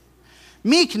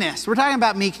Meekness. We're talking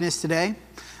about meekness today.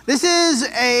 This is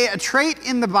a trait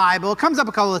in the Bible. It comes up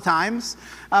a couple of times.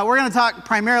 We're going to talk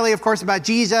primarily, of course, about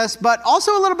Jesus, but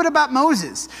also a little bit about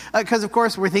Moses. Because, of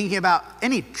course, we're thinking about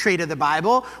any trait of the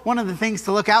Bible. One of the things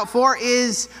to look out for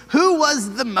is who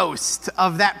was the most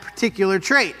of that particular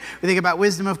trait. We think about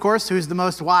wisdom, of course. Who's the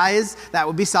most wise? That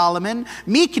would be Solomon.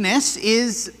 Meekness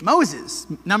is Moses.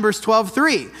 Numbers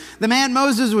 12:3. The man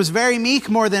Moses was very meek,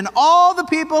 more than all the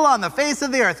people on the face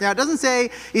of the earth. Now, it doesn't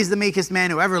say he's the meekest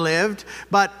man who ever lived,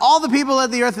 but all the people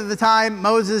of the earth at the time,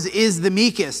 Moses is the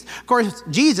meekest. Of course,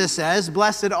 Jesus says,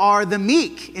 blessed are the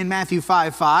meek in Matthew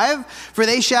 5:5, for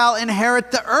they shall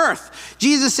inherit the earth.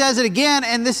 Jesus says it again,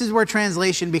 and this is where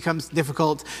translation becomes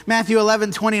difficult. Matthew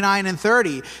 11:29 and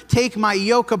 30. Take my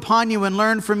yoke upon you and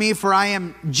learn from me, for I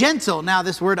am gentle. Now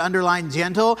this word underlined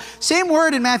gentle. Same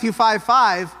word in Matthew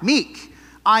 5:5, meek.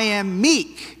 I am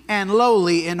meek and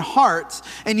lowly in heart,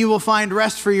 and you will find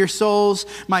rest for your souls.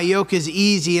 My yoke is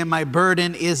easy and my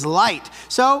burden is light.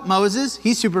 So Moses,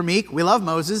 he's super meek. We love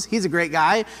Moses. He's a great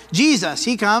guy. Jesus,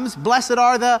 he comes. Blessed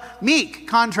are the meek,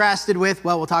 contrasted with,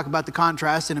 well, we'll talk about the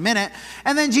contrast in a minute.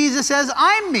 And then Jesus says,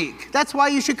 I'm meek. That's why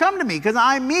you should come to me, because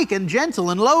I'm meek and gentle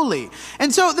and lowly.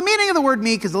 And so the meaning of the word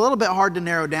meek is a little bit hard to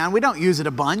narrow down. We don't use it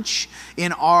a bunch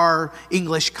in our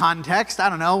English context. I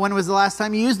don't know, when was the last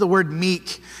time you used the word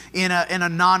meek in a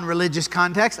non-religious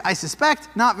context? I suspect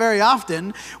not very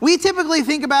often. We typically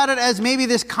think about it as maybe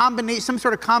this combination, some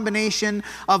sort of combination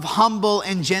of humble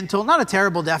and gentle. Not a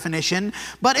terrible definition,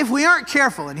 but if we aren't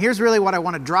careful, and here's really what I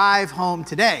want to drive home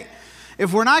today.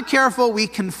 If we're not careful, we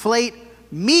conflate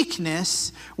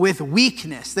meekness with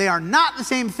weakness. They are not the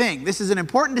same thing. This is an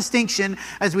important distinction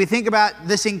as we think about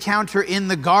this encounter in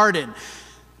the garden.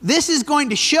 This is going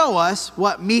to show us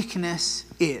what meekness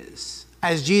is,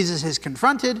 as Jesus is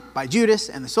confronted by Judas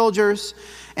and the soldiers,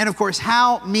 and of course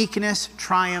how meekness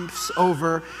triumphs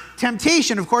over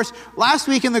temptation. Of course, last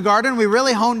week in the garden, we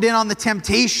really honed in on the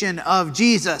temptation of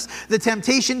Jesus, the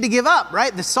temptation to give up,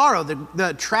 right? The sorrow,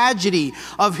 the tragedy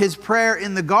of his prayer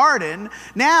in the garden.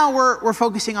 Now we're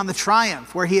focusing on the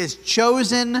triumph, where he has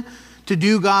chosen to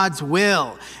do God's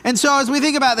will. And so as we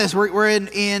think about this, we're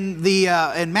in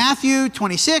Matthew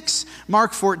 26,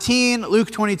 Mark 14, Luke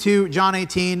 22, John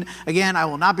 18. Again, I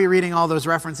will not be reading all those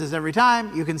references every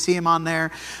time. You can see them on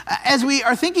there. As we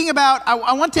are thinking about,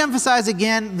 I want to emphasize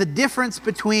again the difference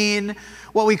between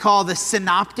what we call the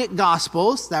synoptic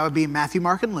gospels, that would be Matthew,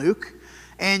 Mark, and Luke,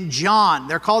 and John.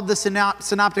 They're called the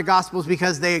synoptic gospels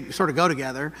because they sort of go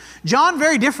together. John,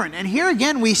 very different. And here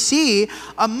again, we see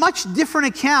a much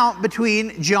different account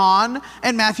between John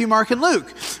and Matthew, Mark, and Luke.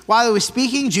 While he was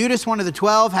speaking, Judas, one of the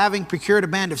 12, having procured a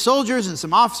band of soldiers and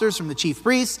some officers from the chief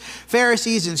priests,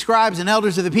 Pharisees, and scribes, and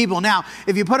elders of the people. Now,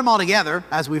 if you put them all together,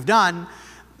 as we've done,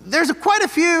 there's quite a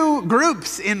few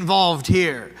groups involved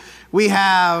here. We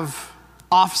have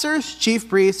officers, chief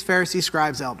priests, Pharisees,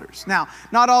 scribes, elders. Now,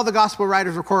 not all the gospel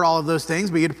writers record all of those things,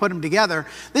 but you'd put them together.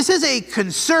 This is a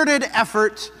concerted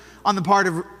effort on the part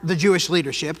of the Jewish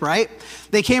leadership, right?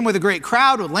 They came with a great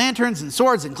crowd with lanterns and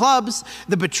swords and clubs.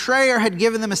 The betrayer had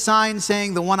given them a sign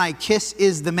saying, "The one I kiss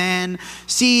is the man.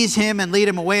 Seize him and lead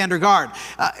him away under guard."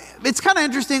 It's kind of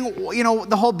interesting, you know,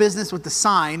 the whole business with the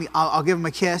sign, I'll give him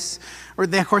a kiss. Or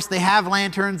of course, they have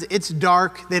lanterns. It's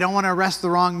dark. They don't want to arrest the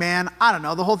wrong man. I don't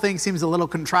know. The whole thing seems a little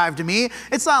contrived to me.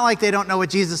 It's not like they don't know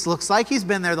what Jesus looks like. He's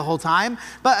been there the whole time.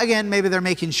 But again, maybe they're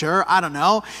making sure. I don't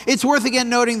know. It's worth again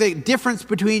noting the difference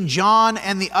between John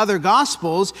and the other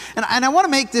gospels. And I want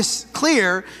to make this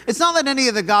clear. It's not that any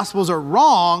of the gospels are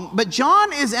wrong, but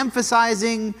John is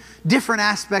emphasizing different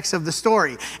aspects of the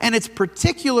story. And it's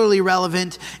particularly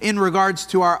relevant in regards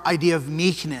to our idea of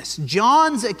meekness.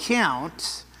 John's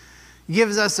account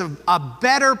gives us a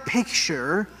better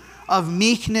picture of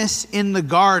meekness in the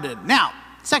garden. Now,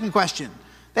 second question.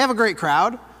 They have a great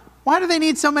crowd. Why do they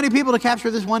need so many people to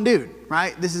capture this one dude,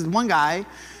 right? This is one guy.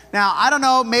 Now, I don't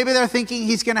know, maybe they're thinking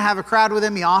he's going to have a crowd with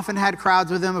him. He often had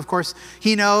crowds with him. Of course,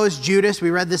 he knows Judas. We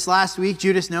read this last week.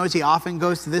 Judas knows he often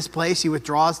goes to this place. He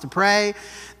withdraws to pray.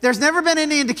 There's never been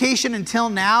any indication until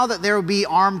now that there will be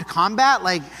armed combat.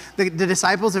 Like the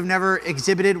disciples have never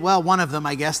exhibited, well, one of them,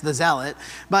 I guess, the zealot.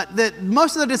 But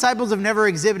most of the disciples have never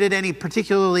exhibited any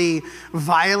particularly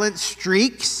violent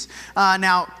streaks.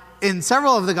 Now, in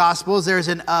several of the Gospels, there's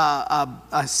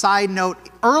a side note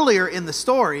earlier in the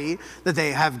story that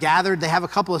they have gathered. They have a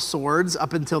couple of swords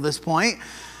up until this point.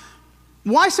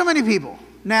 Why so many people?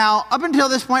 Now, up until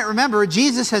this point, remember,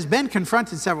 Jesus has been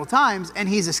confronted several times and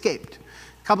he's escaped.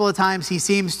 A couple of times he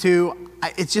seems to,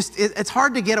 it's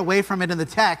hard to get away from it in the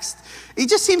text. He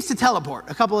just seems to teleport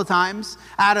a couple of times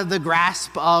out of the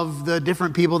grasp of the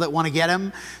different people that want to get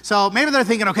him. So maybe they're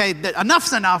thinking, okay,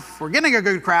 enough's enough. We're getting a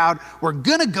good crowd. We're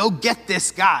going to go get this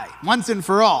guy once and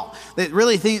for all. That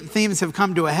really themes have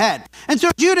come to a head. And so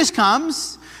Judas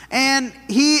comes, and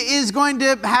he is going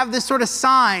to have this sort of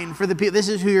sign for the people. This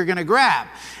is who you're going to grab.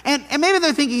 And maybe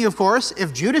they're thinking, of course,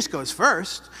 if Judas goes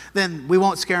first, then we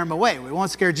won't scare him away. We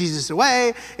won't scare Jesus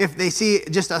away if they see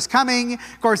just us coming.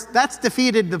 Of course, that's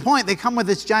defeated the point. They come with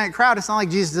this giant crowd. It's not like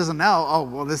Jesus doesn't know, oh,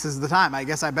 well, this is the time. I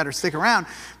guess I better stick around.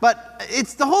 But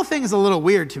the whole thing is a little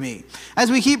weird to me.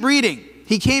 As we keep reading,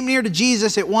 he came near to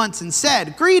Jesus at once and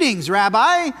said, "Greetings,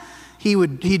 Rabbi."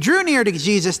 He drew near to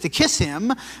Jesus to kiss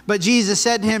him, but Jesus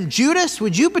said to him, "Judas,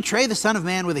 would you betray the Son of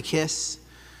Man with a kiss?"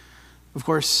 Of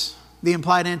course, the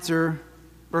implied answer,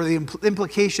 or the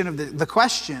implication of the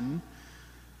question,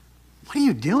 what are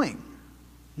you doing?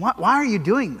 Why are you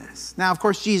doing this? Now, of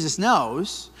course, Jesus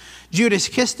knows. Judas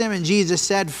kissed him, and Jesus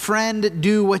said, "Friend,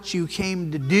 do what you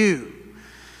came to do."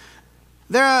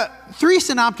 There are 3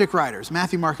 synoptic writers,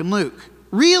 Matthew, Mark, and Luke,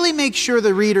 really make sure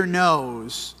the reader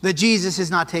knows that Jesus is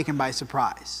not taken by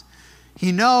surprise.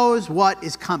 He knows what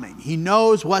is coming. He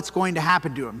knows what's going to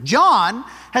happen to him. John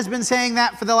has been saying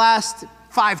that for the last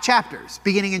 5 chapters,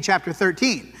 beginning in chapter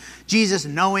 13. Jesus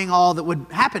knowing all that would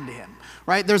happen to him,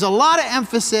 right? There's a lot of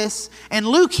emphasis, and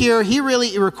Luke here, he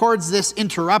really records this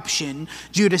interruption.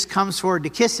 Judas comes forward to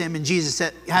kiss him, and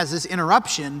Jesus has this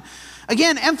interruption.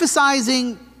 Again,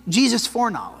 emphasizing Jesus'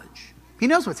 foreknowledge. He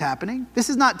knows what's happening. This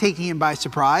is not taking him by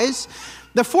surprise.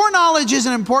 The foreknowledge is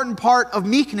an important part of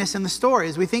meekness in the story.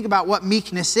 As we think about what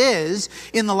meekness is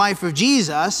in the life of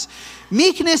Jesus,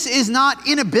 meekness is not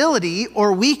inability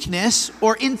or weakness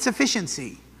or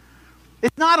insufficiency.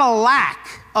 It's not a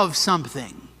lack of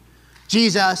something.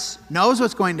 Jesus knows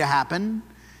what's going to happen.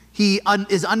 He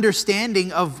is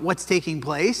understanding of what's taking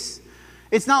place.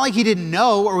 It's not like he didn't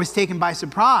know or was taken by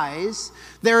surprise.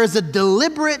 There is a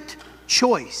deliberate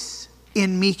choice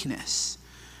in meekness.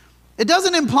 It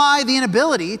doesn't imply the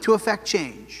inability to affect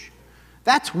change.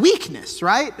 That's weakness,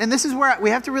 right? And this is where we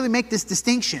have to really make this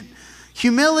distinction.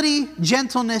 Humility,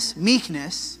 gentleness,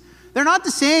 meekness, they're not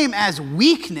the same as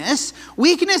weakness.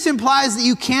 Weakness implies that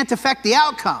you can't affect the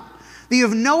outcome, that you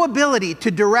have no ability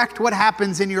to direct what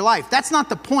happens in your life. That's not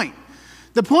the point.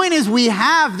 The point is we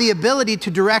have the ability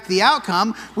to direct the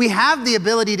outcome. We have the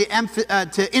ability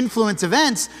to influence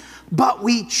events, but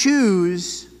we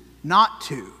choose not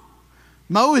to.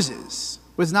 Moses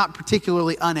was not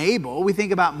particularly unable. We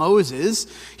think about Moses.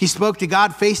 He spoke to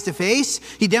God face to face.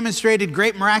 He demonstrated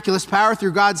great miraculous power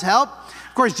through God's help.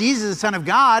 Of course, Jesus is the Son of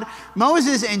God.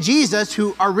 Moses and Jesus,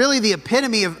 who are really the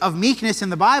epitome of meekness in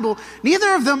the Bible,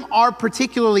 neither of them are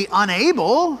particularly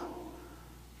unable.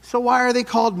 So why are they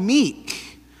called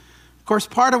meek? Of course,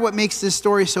 part of what makes this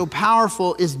story so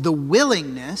powerful is the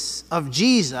willingness of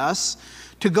Jesus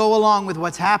to go along with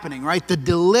what's happening, right? The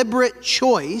deliberate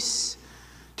choice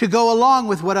to go along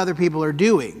with what other people are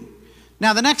doing.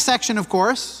 Now, the next section, of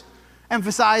course,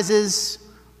 emphasizes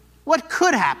what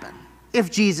could happen if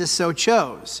Jesus so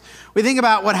chose. We think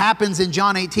about what happens in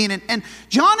John 18, and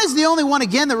John is the only one,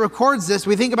 again, that records this.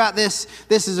 We think about this.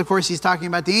 This is, of course, he's talking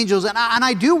about the angels, and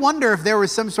I do wonder if there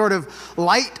was some sort of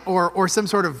light or some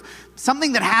sort of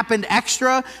something that happened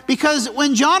extra, because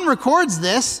when John records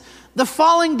this, the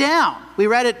falling down. We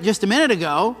read it just a minute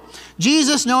ago.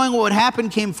 Jesus, knowing what would happen,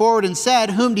 came forward and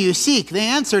said, "Whom do you seek?" They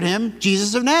answered him,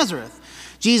 "Jesus of Nazareth."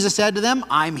 Jesus said to them,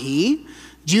 "I'm he."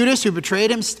 Judas, who betrayed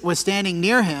him, was standing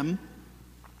near him,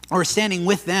 or standing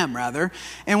with them, rather.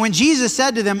 And when Jesus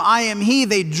said to them, "I am he,"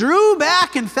 they drew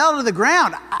back and fell to the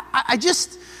ground.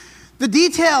 The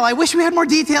detail, I wish we had more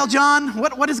detail, John.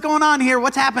 What is going on here?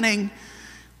 What's happening?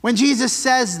 When Jesus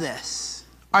says this,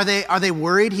 are they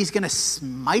worried he's going to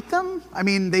smite them? I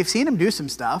mean, they've seen him do some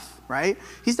stuff, right?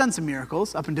 He's done some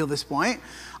miracles up until this point.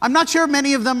 I'm not sure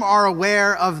many of them are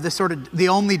aware of the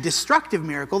only destructive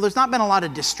miracle. There's not been a lot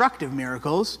of destructive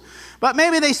miracles, but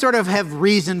maybe they sort of have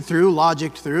reasoned through,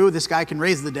 logicked through. This guy can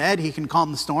raise the dead. He can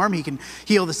calm the storm. He can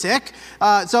heal the sick.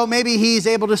 So maybe he's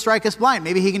able to strike us blind.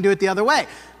 Maybe he can do it the other way.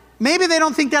 Maybe they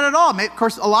don't think that at all. Of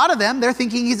course, a lot of them, they're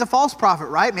thinking he's a false prophet,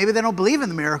 right? Maybe they don't believe in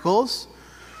the miracles.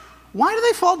 Why do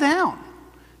they fall down?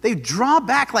 They draw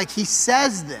back like he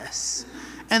says this.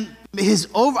 And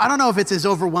I don't know if it's his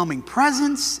overwhelming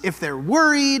presence, if they're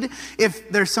worried, if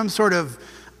there's some sort of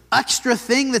extra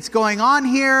thing that's going on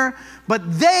here,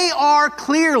 but they are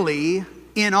clearly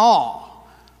in awe.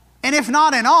 And if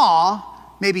not in awe,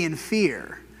 maybe in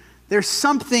fear. There's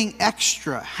something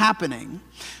extra happening.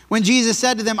 When Jesus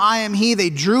said to them, "I am he," they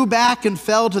drew back and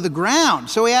fell to the ground.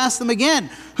 So he asked them again,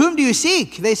 "Whom do you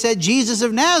seek?" They said, "Jesus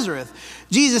of Nazareth."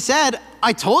 Jesus said,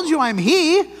 "I told you I am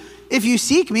he. If you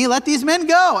seek me, let these men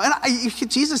go." And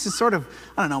Jesus is sort of,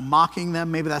 mocking them.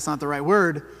 Maybe that's not the right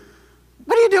word.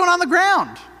 "What are you doing on the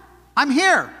ground? I'm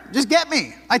here. Just get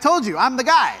me. I told you, I'm the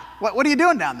guy. What are you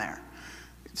doing down there?"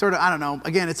 Sort of,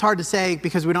 Again, it's hard to say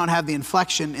because we don't have the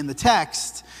inflection in the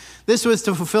text. This was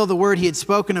to fulfill the word he had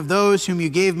spoken, "Of those whom you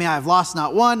gave me, I have lost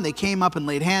not one." They came up and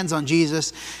laid hands on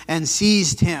Jesus and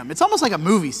seized him. It's almost like a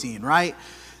movie scene, right?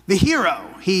 The hero,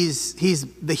 he's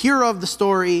the hero of the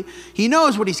story. He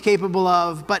knows what he's capable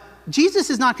of, but Jesus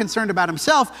is not concerned about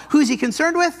himself. Who's he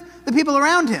concerned with? The people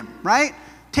around him, right?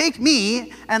 "Take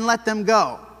me and let them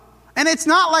go." And it's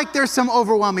not like there's some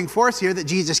overwhelming force here that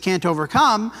Jesus can't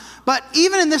overcome, but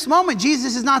even in this moment,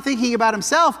 Jesus is not thinking about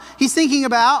himself. He's thinking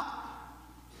about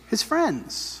his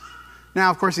friends. Now,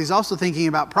 of course, he's also thinking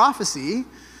about prophecy,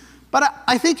 but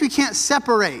I think we can't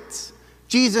separate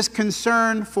Jesus'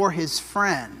 concern for his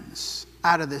friends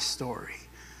out of this story,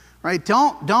 right?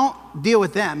 Don't deal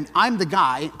with them. I'm the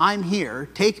guy. I'm here.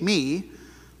 Take me.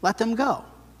 Let them go.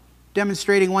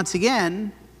 Demonstrating once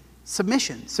again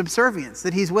submission, subservience,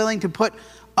 that he's willing to put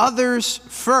others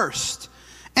first.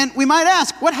 And we might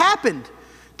ask, what happened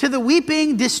to the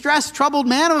weeping, distressed, troubled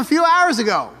man of a few hours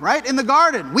ago, right? In the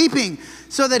garden, weeping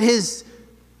so that his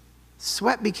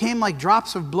sweat became like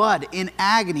drops of blood in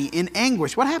agony, in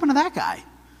anguish. What happened to that guy?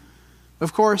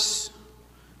 Of course,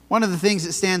 one of the things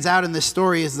that stands out in this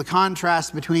story is the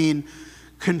contrast between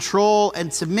control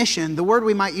and submission. The word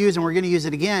we might use, and we're going to use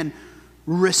it again,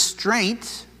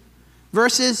 restraint,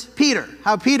 versus Peter,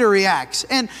 how Peter reacts.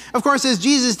 And of course, as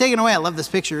Jesus is taken away, I love this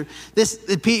picture.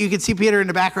 You can see Peter in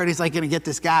the background. He's like going to get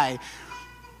this guy.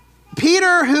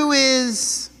 Peter, who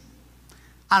is,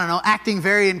 acting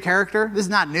very in character. This is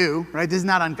not new, right? This is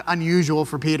not unusual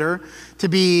for Peter to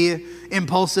be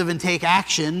impulsive and take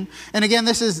action. And again,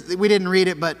 we didn't read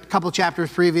it, but a couple chapters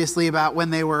previously about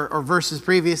when or verses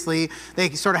previously, they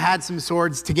sort of had some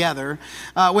swords together.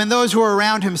 When those who were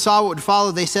around him saw what would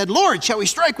follow, they said, "Lord, shall we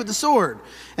strike with the sword?"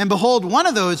 And behold, one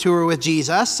of those who were with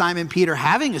Jesus, Simon Peter,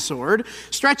 having a sword,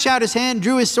 stretched out his hand,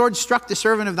 drew his sword, struck the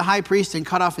servant of the high priest, and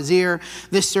cut off his ear.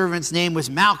 This servant's name was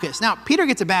Malchus. Now, Peter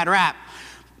gets a bad rap.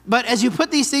 But as you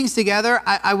put these things together,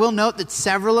 I will note that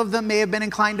several of them may have been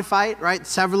inclined to fight, right?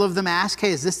 Several of them ask,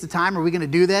 "Hey, is this the time? Are we going to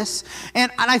do this?"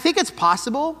 And I think it's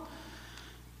possible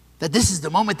that this is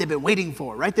the moment they've been waiting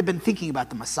for, right? They've been thinking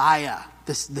about the Messiah,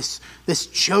 this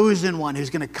chosen one who's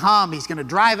going to come. He's going to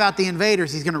drive out the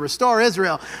invaders. He's going to restore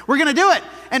Israel. We're going to do it.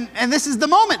 And this is the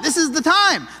moment. This is the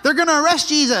time. They're going to arrest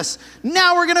Jesus.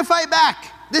 Now we're going to fight back.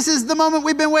 This is the moment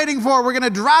we've been waiting for. We're going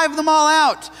to drive them all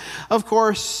out. Of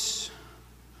course,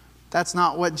 that's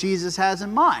not what Jesus has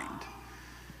in mind.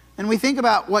 And we think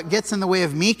about what gets in the way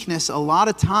of meekness a lot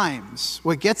of times.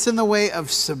 What gets in the way of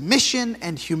submission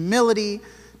and humility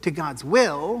to God's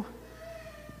will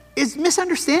is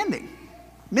misunderstanding.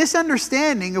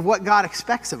 Misunderstanding of what God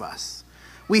expects of us.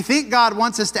 We think God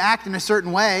wants us to act in a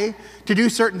certain way, to do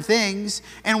certain things,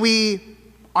 and we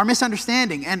are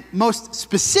misunderstanding. And most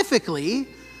specifically,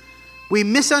 we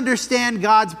misunderstand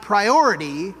God's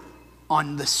priority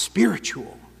on the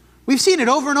spiritual. We've seen it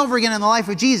over and over again in the life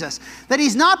of Jesus, that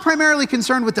he's not primarily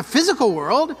concerned with the physical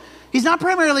world. He's not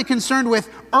primarily concerned with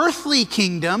earthly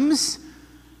kingdoms,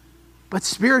 but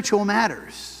spiritual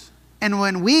matters. And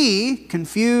when we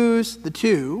confuse the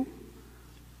two,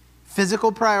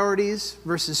 physical priorities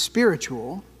versus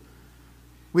spiritual,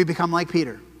 we become like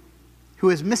Peter, who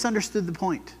has misunderstood the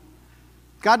point.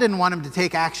 God didn't want him to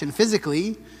take action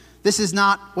physically. This is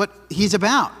not what he's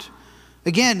about.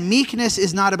 Again, meekness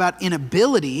is not about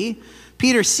inability.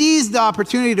 Peter seized the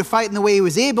opportunity to fight in the way he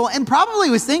was able and probably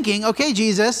was thinking, "Okay,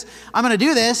 Jesus, I'm going to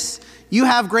do this. You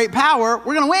have great power.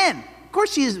 We're going to win." Of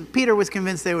course, Peter was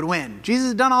convinced they would win. Jesus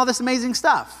had done all this amazing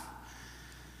stuff.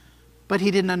 But he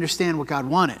didn't understand what God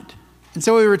wanted. And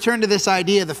so we return to this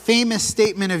idea, the famous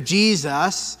statement of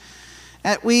Jesus.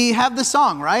 We have the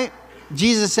song, right?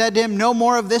 Jesus said to him, "No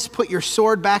more of this, put your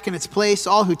sword back in its place.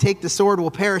 All who take the sword will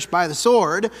perish by the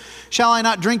sword. Shall I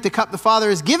not drink the cup the Father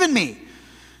has given me?"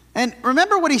 And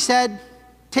remember what he said,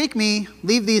 "Take me,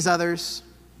 leave these others."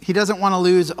 He doesn't want to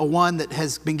lose a one that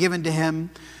has been given to him.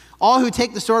 All who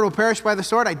take the sword will perish by the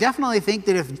sword. I definitely think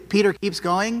that if Peter keeps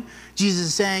going, Jesus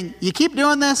is saying, you keep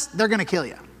doing this, they're going to kill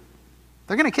you.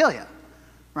 They're going to kill you,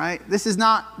 right? This is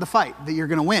not the fight that you're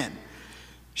going to win.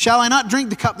 "Shall I not drink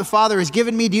the cup the Father has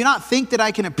given me? Do you not think that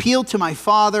I can appeal to my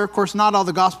Father?" Of course, not all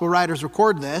the gospel writers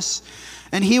record this.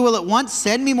 "And he will at once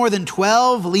send me more than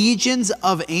 12 legions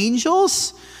of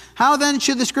angels." How then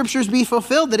should the scriptures be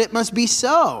fulfilled that it must be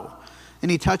so? And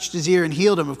he touched his ear and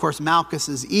healed him, of course,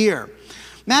 Malchus's ear.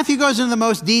 Matthew goes into the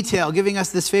most detail, giving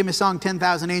us this famous song,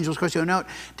 10,000 Angels. Of course, you'll note,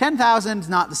 10,000 is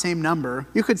not the same number.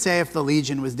 You could say if the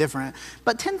legion was different,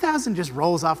 but 10,000 just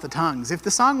rolls off the tongues. If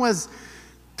the song was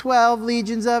 12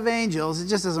 legions of angels, it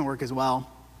just doesn't work as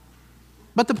well.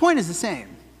 But the point is the same,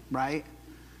 right?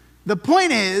 The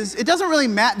point is, it doesn't really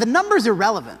matter. The number's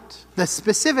irrelevant. The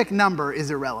specific number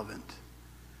is irrelevant.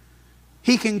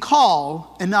 He can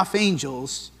call enough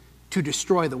angels to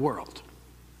destroy the world.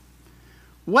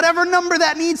 Whatever number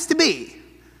that needs to be.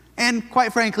 And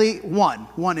quite frankly, one.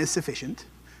 One is sufficient.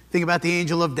 Think about the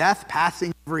angel of death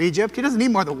passing over Egypt. He doesn't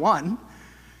need more than one.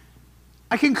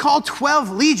 I can call 12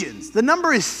 legions. The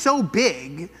number is so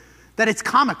big that it's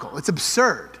comical. It's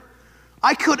absurd.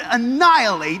 I could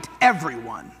annihilate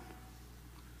everyone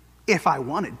if I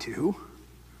wanted to.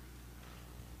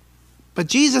 But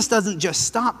Jesus doesn't just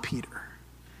stop Peter.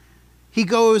 He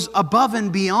goes above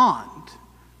and beyond,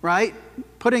 right?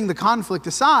 Putting the conflict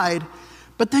aside,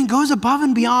 but then goes above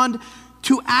and beyond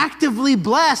to actively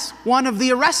bless one of the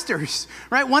arresters,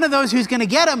 right? One of those who's going to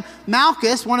get him,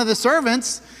 Malchus, one of the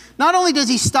servants. Not only does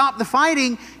he stop the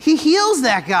fighting, he heals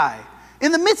that guy.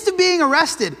 In the midst of being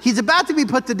arrested, he's about to be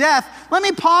put to death. Let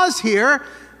me pause here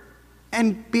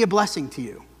and be a blessing to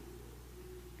you.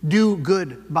 Do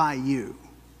good by you,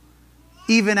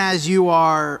 even as you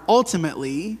are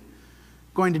ultimately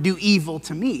going to do evil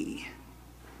to me.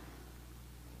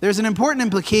 There's an important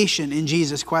implication in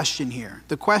Jesus' question here.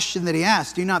 The question that he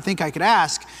asked, do you not think I could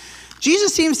ask?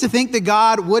 Jesus seems to think that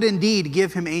God would indeed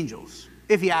give him angels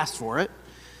if he asked for it,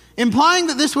 implying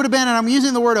that this would have been, and I'm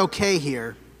using the word okay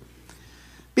here,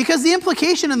 because the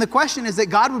implication in the question is that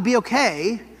God would be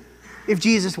okay if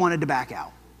Jesus wanted to back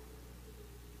out.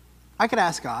 I could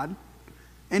ask God,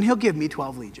 and he'll give me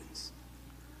 12 legions.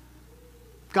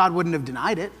 God wouldn't have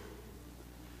denied it.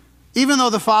 Even though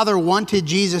the Father wanted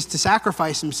Jesus to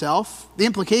sacrifice himself, the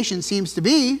implication seems to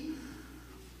be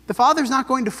the Father's not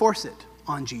going to force it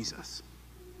on Jesus.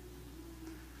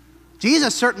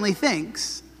 Jesus certainly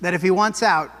thinks that if he wants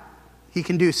out, he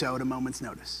can do so at a moment's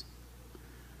notice.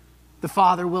 The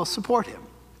Father will support him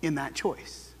in that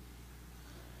choice.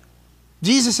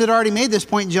 Jesus had already made this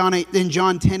point in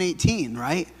John 10:18,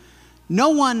 right? No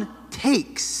one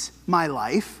takes my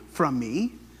life from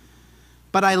me,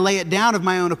 but I lay it down of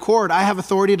my own accord. I have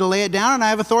authority to lay it down, and I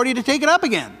have authority to take it up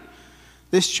again.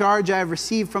 This charge I have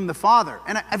received from the Father.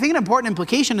 And I think an important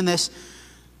implication in this,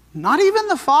 not even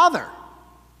the Father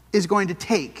is going to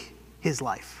take his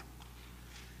life.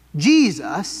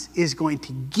 Jesus is going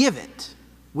to give it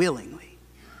willingly.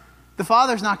 The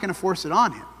Father's not going to force it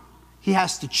on him. He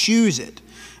has to choose it.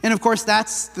 And of course,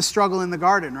 that's the struggle in the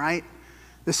garden, right?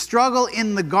 The struggle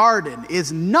in the garden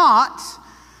is not,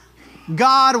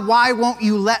 God, why won't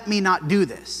you let me not do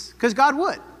this? Because God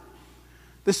would.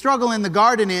 The struggle in the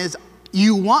garden is,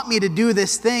 you want me to do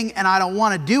this thing and I don't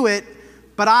want to do it,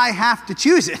 but I have to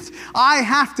choose it. I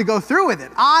have to go through with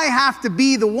it. I have to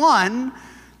be the one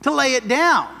to lay it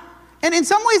down. And in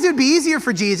some ways it would be easier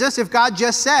for Jesus if God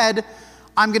just said,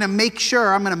 I'm going to make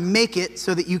sure, I'm going to make it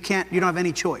so that you don't have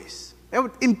any choice. It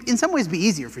would, in some ways, be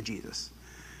easier for Jesus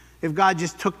if God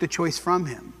just took the choice from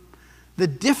him. The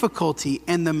difficulty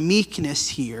and the meekness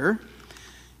here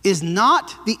is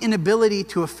not the inability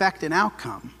to affect an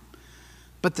outcome,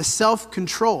 but the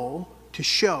self-control to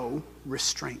show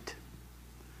restraint,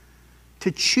 to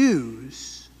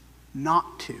choose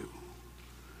not to.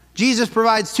 Jesus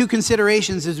provides two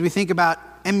considerations as we think about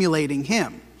emulating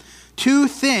him. Two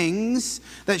things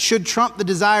that should trump the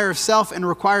desire of self and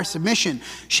require submission.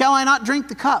 Shall I not drink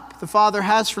the cup the Father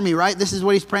has for me, right? This is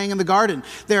what he's praying in the garden.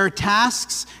 There are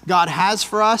tasks God has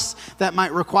for us that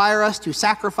might require us to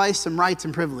sacrifice some rights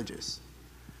and privileges.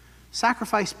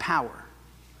 Sacrifice power.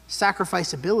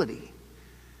 Sacrifice ability.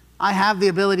 I have the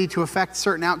ability to affect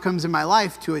certain outcomes in my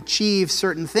life, to achieve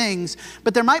certain things,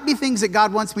 but there might be things that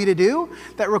God wants me to do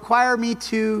that require me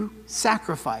to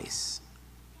sacrifice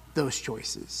those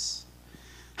choices.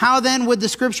 How then would the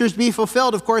scriptures be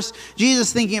fulfilled? Of course, Jesus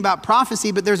is thinking about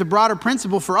prophecy, but there's a broader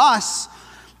principle for us.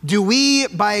 Do we,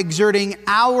 by exerting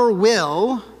our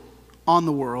will on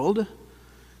the world,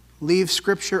 leave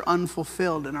scripture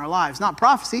unfulfilled in our lives? Not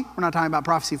prophecy. We're not talking about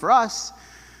prophecy for us.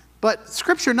 But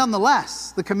scripture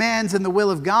nonetheless, the commands and the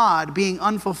will of God being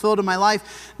unfulfilled in my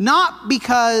life, not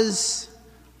because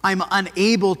I'm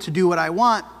unable to do what I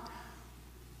want,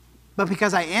 but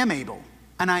because I am able.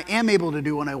 And I am able to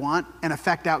do what I want and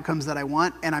affect outcomes that I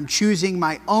want, and I'm choosing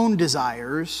my own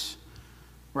desires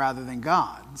rather than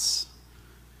God's.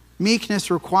 Meekness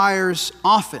requires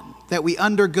often that we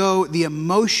undergo the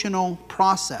emotional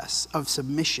process of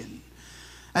submission.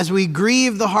 As we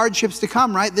grieve the hardships to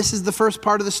come, right? This is the first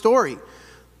part of the story.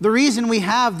 The reason we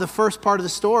have the first part of the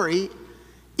story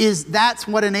is that's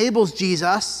what enables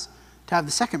Jesus to have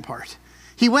the second part.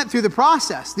 He went through the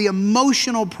process, the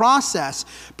emotional process,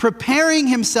 preparing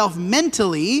himself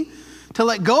mentally to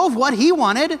let go of what he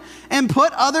wanted and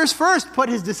put others first, put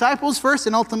his disciples first,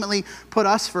 and ultimately put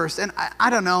us first. And I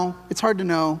don't know, it's hard to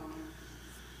know.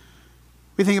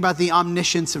 We think about the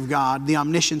omniscience of God, the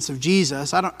omniscience of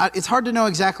Jesus. It's hard to know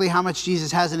exactly how much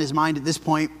Jesus has in his mind at this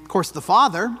point. Of course, the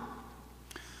Father,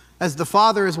 as the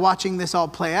Father is watching this all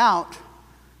play out,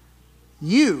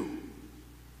 you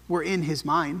were in his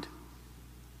mind.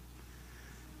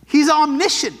 He's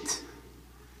omniscient.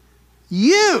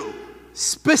 You,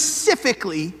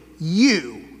 specifically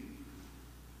you,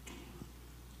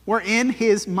 were in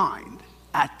his mind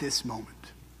at this moment.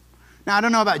 Now, I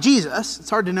don't know about Jesus. It's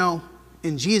hard to know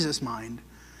in Jesus' mind.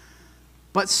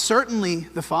 But certainly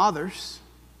the Father's,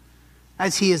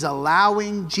 as he is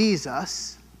allowing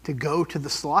Jesus to go to the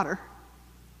slaughter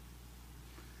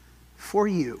for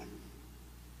you.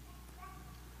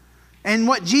 And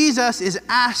what Jesus is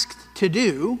asked to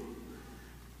do,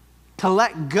 to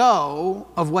let go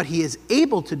of what he is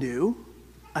able to do,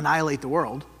 annihilate the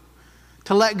world,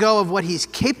 to let go of what he's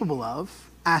capable of,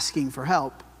 asking for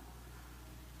help,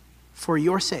 for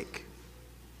your sake.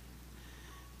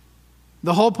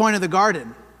 The whole point of the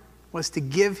garden was to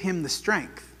give him the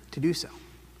strength to do so,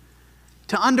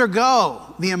 to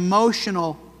undergo the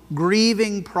emotional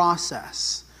grieving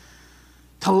process,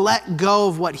 to let go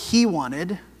of what he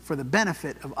wanted for the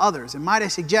benefit of others. And might I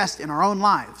suggest in our own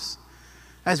lives,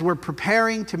 as we're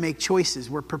preparing to make choices,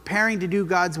 we're preparing to do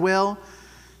God's will,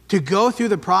 to go through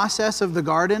the process of the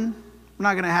garden. We're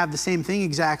not going to have the same thing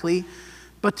exactly,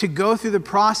 but to go through the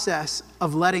process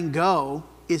of letting go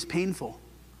is painful.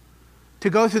 To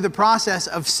go through the process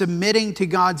of submitting to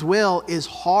God's will is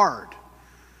hard.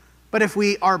 But if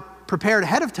we are prepared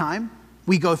ahead of time,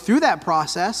 we go through that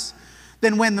process,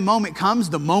 then when the moment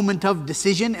comes, the moment of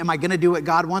decision, am I going to do what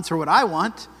God wants or what I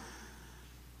want?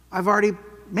 I've already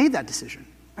made that decision.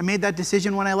 I made that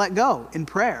decision when I let go in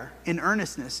prayer, in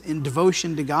earnestness, in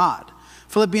devotion to God.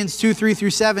 Philippians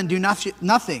 2:3-7, do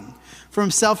nothing from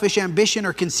selfish ambition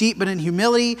or conceit, but in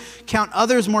humility count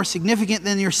others more significant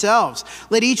than yourselves.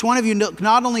 Let each one of you look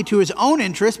not only to his own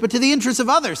interest, but to the interests of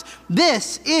others.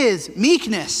 This is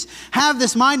meekness. Have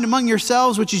this mind among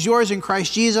yourselves, which is yours in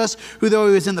Christ Jesus, who though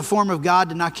he was in the form of God,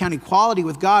 did not count equality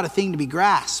with God a thing to be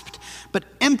grasped, but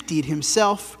emptied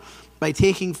himself by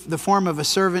taking the form of a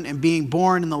servant and being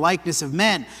born in the likeness of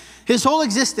men. His whole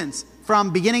existence,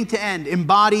 from beginning to end,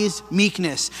 embodies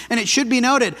meekness. And it should be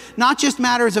noted, not just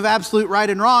matters of absolute right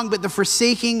and wrong, but the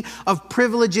forsaking of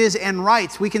privileges and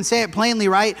rights. We can say it plainly,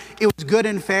 right? It was good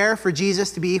and fair for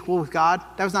Jesus to be equal with God.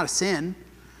 That was not a sin.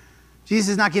 Jesus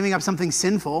is not giving up something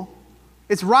sinful.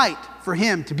 It's right for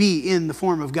him to be in the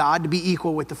form of God, to be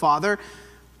equal with the Father.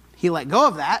 He let go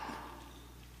of that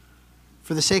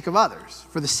for the sake of others,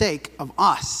 for the sake of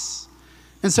us.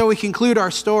 And so we conclude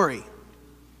our story.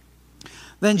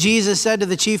 Then Jesus said to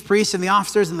the chief priests and the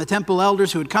officers and the temple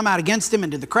elders who had come out against him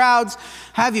and to the crowds,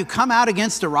 have you come out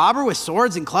against a robber with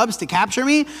swords and clubs to capture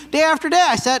me? Day after day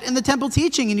I sat in the temple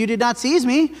teaching, and you did not seize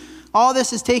me. All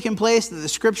this has taken place that the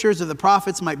scriptures of the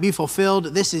prophets might be fulfilled.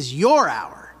 This is your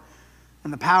hour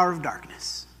and the power of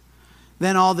darkness.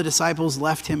 Then all the disciples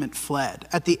left him and fled.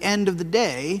 At the end of the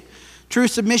day, true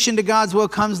submission to God's will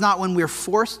comes not when we're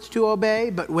forced to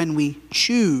obey, but when we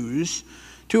choose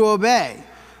to obey.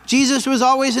 Jesus was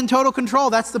always in total control.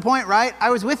 That's the point, right? I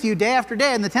was with you day after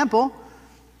day in the temple.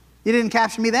 You didn't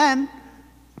capture me then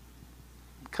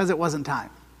because it wasn't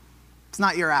time. It's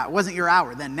not your hour. It wasn't your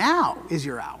hour then. Now is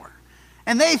your hour.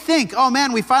 And they think, oh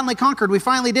man, we finally conquered. We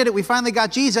finally did it. We finally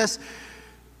got Jesus.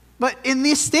 But in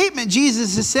this statement,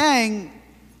 Jesus is saying,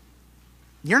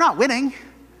 you're not winning.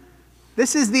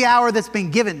 This is the hour that's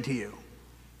been given to you.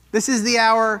 This is the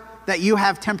hour that you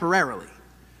have temporarily.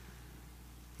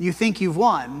 You think you've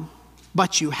won,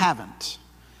 but you haven't.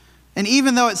 And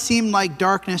even though it seemed like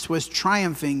darkness was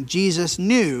triumphing, Jesus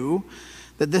knew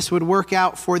that this would work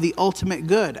out for the ultimate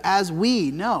good, as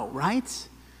we know, right?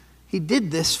 He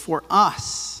did this for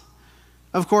us.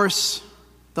 Of course,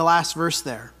 the last verse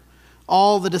there,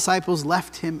 all the disciples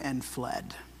left him and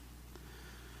fled.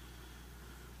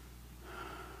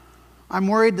 I'm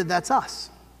worried that that's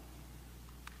us.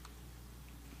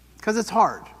 Because it's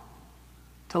hard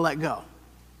to let go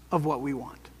of what we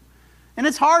want. And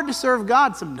it's hard to serve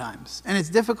God sometimes. And it's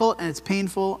difficult and it's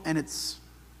painful and it's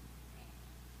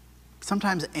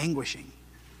sometimes anguishing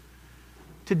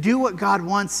to do what God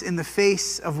wants in the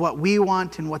face of what we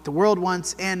want and what the world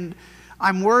wants. And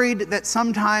I'm worried that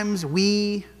sometimes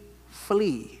we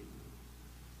flee.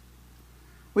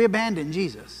 We abandon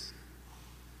Jesus.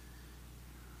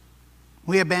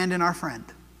 We abandon our friend.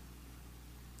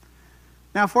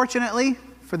 Now, fortunately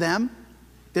for them,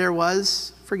 there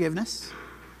was forgiveness.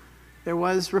 There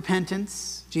was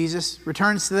repentance. Jesus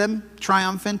returns to them,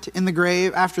 triumphant in the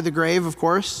grave, after the grave, of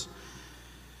course.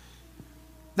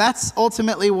 That's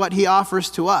ultimately what he offers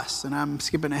to us. And I'm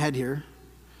skipping ahead here.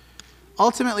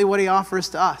 Ultimately what he offers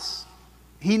to us.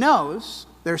 He knows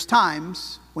there's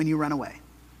times when you run away.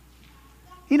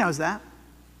 He knows that.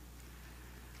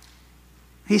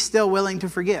 He's still willing to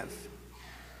forgive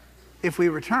if we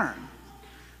return.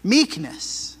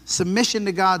 Meekness, submission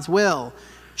to God's will,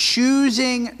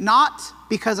 choosing not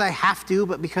because I have to,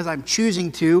 but because I'm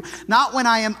choosing to, not when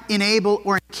I am unable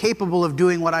or incapable of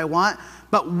doing what I want,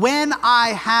 but when I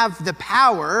have the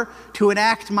power to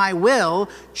enact my will,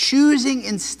 choosing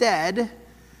instead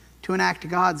to enact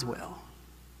God's will.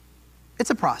 It's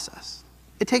a process.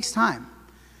 It takes time.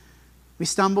 We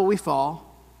stumble, we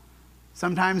fall.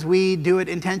 Sometimes we do it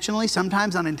intentionally,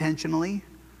 sometimes unintentionally.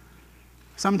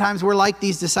 Sometimes we're like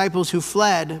these disciples who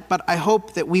fled, but I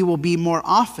hope that we will be more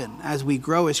often as we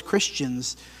grow as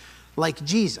Christians like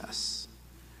Jesus,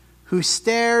 who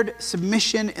stared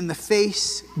submission in the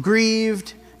face,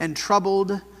 grieved and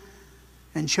troubled,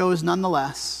 and chose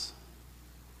nonetheless,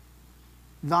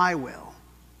 thy will,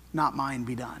 not mine,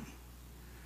 be done.